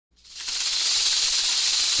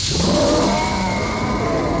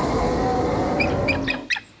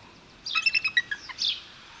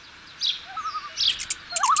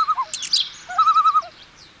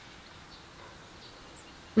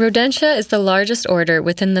Rodentia is the largest order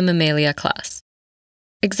within the Mammalia class.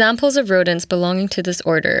 Examples of rodents belonging to this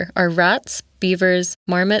order are rats, beavers,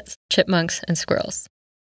 marmots, chipmunks, and squirrels.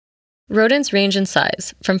 Rodents range in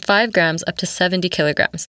size from 5 grams up to 70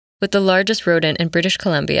 kilograms, with the largest rodent in British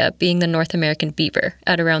Columbia being the North American beaver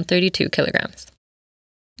at around 32 kilograms.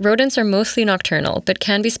 Rodents are mostly nocturnal, but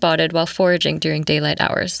can be spotted while foraging during daylight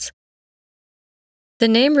hours. The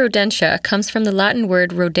name Rodentia comes from the Latin word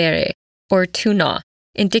rodere, or to gnaw,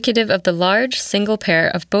 indicative of the large, single pair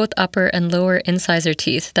of both upper and lower incisor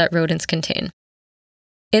teeth that rodents contain.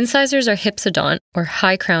 Incisors are hypsodont, or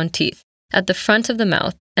high-crowned teeth, at the front of the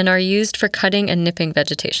mouth and are used for cutting and nipping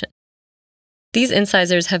vegetation. These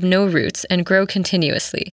incisors have no roots and grow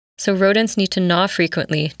continuously, so rodents need to gnaw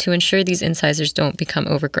frequently to ensure these incisors don't become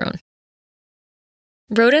overgrown.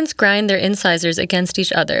 Rodents grind their incisors against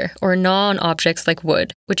each other or gnaw on objects like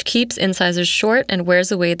wood, which keeps incisors short and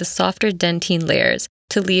wears away the softer dentine layers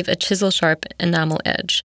to leave a chisel-sharp enamel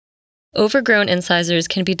edge. Overgrown incisors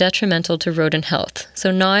can be detrimental to rodent health,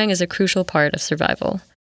 so gnawing is a crucial part of survival.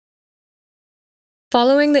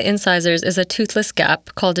 Following the incisors is a toothless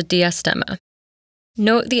gap called a diastema.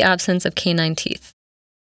 Note the absence of canine teeth.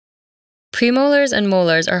 Premolars and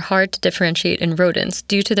molars are hard to differentiate in rodents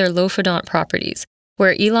due to their lophodont properties,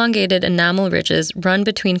 where elongated enamel ridges run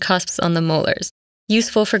between cusps on the molars,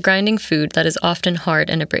 useful for grinding food that is often hard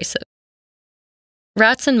and abrasive.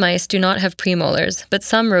 Rats and mice do not have premolars, but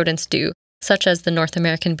some rodents do, such as the North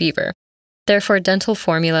American beaver. Therefore, dental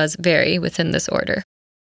formulas vary within this order.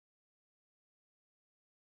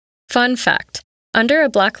 Fun fact: under a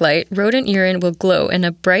black light, rodent urine will glow in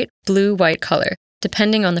a bright blue-white color,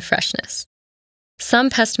 depending on the freshness. Some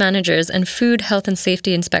pest managers and food health and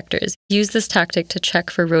safety inspectors use this tactic to check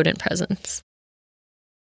for rodent presence.